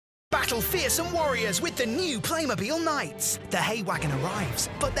Battle fearsome warriors with the new Playmobil Knights. The hay wagon arrives,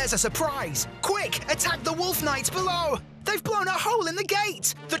 but there's a surprise. Quick, attack the wolf knights below. They've blown a hole in the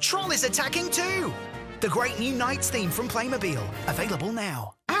gate. The troll is attacking too. The great new Knights theme from Playmobil, available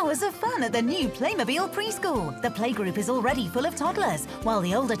now. Hours of fun at the new Playmobil Pre School. The playgroup is already full of toddlers, while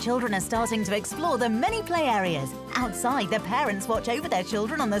the older children are starting to explore the many play areas. Outside, the parents watch over their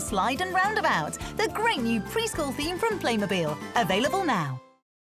children on the slide and roundabout. The great new preschool theme from Playmobil, available now.